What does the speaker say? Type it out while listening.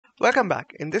Welcome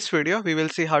back. In this video, we will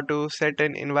see how to set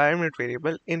an environment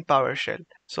variable in PowerShell.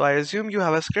 So I assume you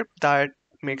have a script that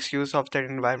makes use of that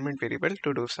environment variable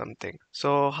to do something.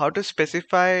 So how to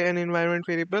specify an environment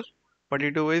variable? What you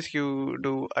do is you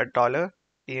do a dollar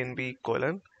 $env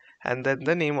colon and then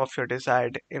the name of your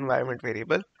desired environment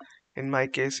variable. In my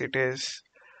case, it is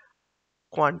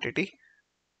quantity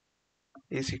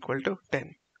is equal to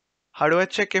 10. How do I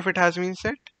check if it has been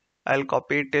set? I'll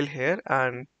copy it till here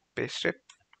and paste it.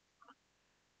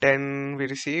 10 we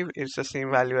receive is the same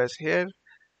value as here.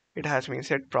 It has been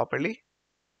set properly.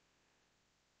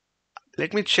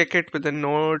 Let me check it with the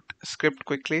node script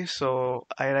quickly. So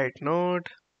I write node,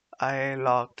 I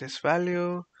log this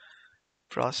value,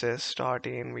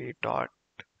 process.env dot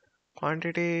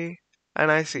quantity,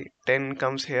 and I see 10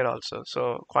 comes here also.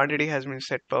 So quantity has been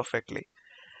set perfectly.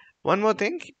 One more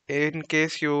thing, in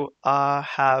case you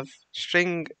have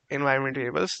string environment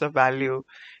variables, the value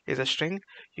is a string,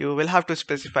 you will have to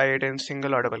specify it in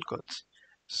single or double quotes.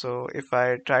 So if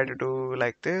I try to do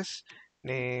like this,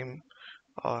 name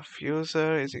of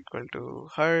user is equal to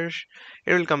Harsh,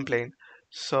 it will complain.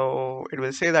 So it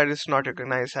will say that it's not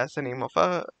recognized as the name of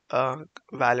a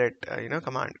valid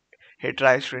command. It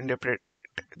tries to interpret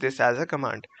this as a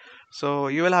command. So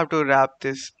you will have to wrap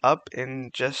this up in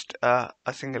just a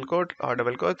single quote or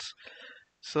double quotes.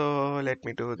 So let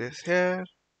me do this here.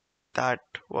 That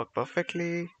worked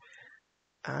perfectly.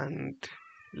 And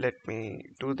let me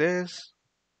do this.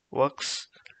 Works.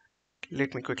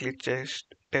 Let me quickly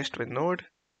test with node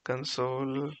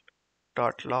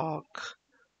console.log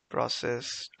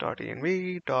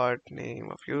process.env.name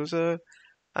of user,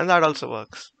 and that also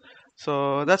works.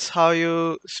 So that's how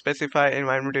you specify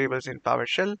environment variables in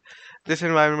PowerShell. This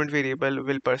environment variable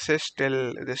will persist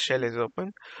till this shell is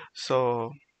open.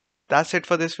 So that's it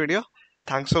for this video.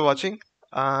 Thanks for watching.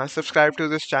 Subscribe to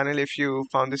this channel if you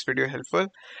found this video helpful.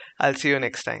 I'll see you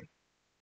next time.